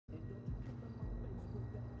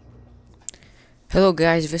Hello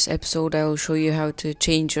guys, this episode I will show you how to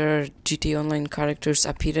change your GTA Online character's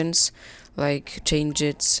appearance, like change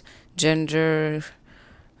its gender,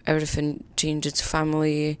 everything, change its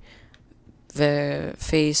family, the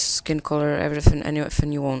face, skin color,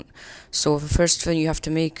 anything you want. So the first thing, you have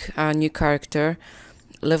to make a new character,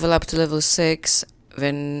 level up to level 6,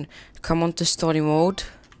 then come onto story mode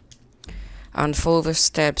and follow the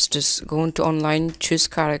steps. Just go into online, choose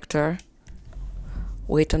character,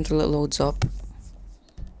 wait until it loads up.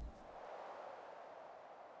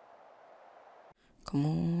 Come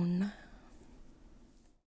on.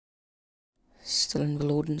 Still in the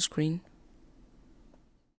loading screen.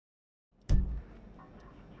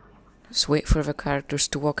 Just wait for the characters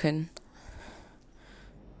to walk in.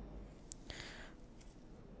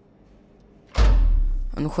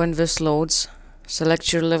 And when this loads,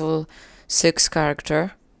 select your level 6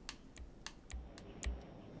 character.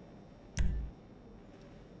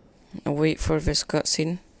 And wait for this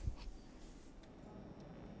cutscene.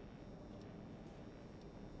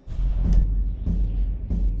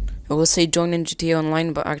 It will say join in GTA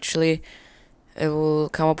Online, but actually it will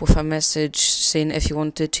come up with a message saying if you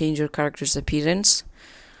want to change your character's appearance.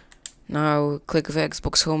 Now click the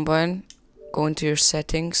Xbox home button, go into your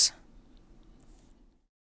settings,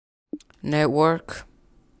 network,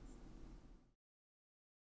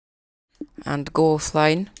 and go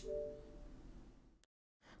offline.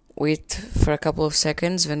 Wait for a couple of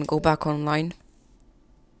seconds, then go back online.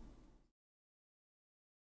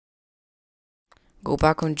 Go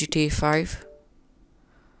back on GTA 5.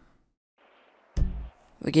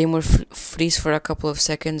 The game will freeze for a couple of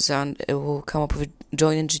seconds and it will come up with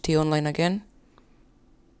join in GTA Online again.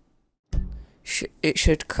 It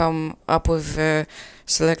should come up with the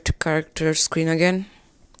select character screen again.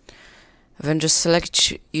 Then just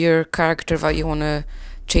select your character that you want to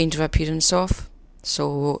change the appearance of.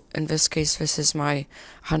 So in this case, this is my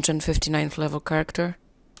 159th level character.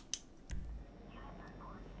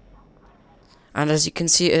 And as you can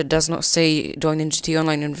see, it does not say join in GTA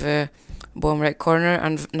Online in the bottom right corner,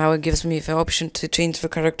 and now it gives me the option to change the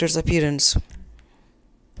character's appearance.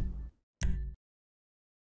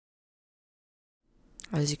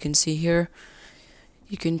 As you can see here,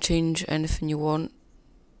 you can change anything you want.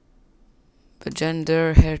 The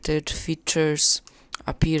gender, heritage, features,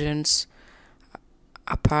 appearance,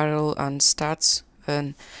 apparel, and stats.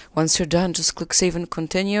 And once you're done, just click save and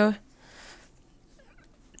continue.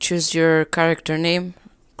 Choose your character name,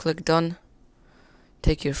 click done,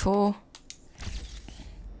 take your photo,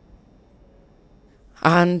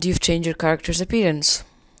 and you've changed your character's appearance.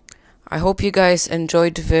 I hope you guys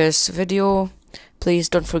enjoyed this video. Please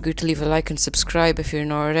don't forget to leave a like and subscribe if you're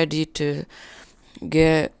not already to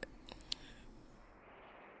get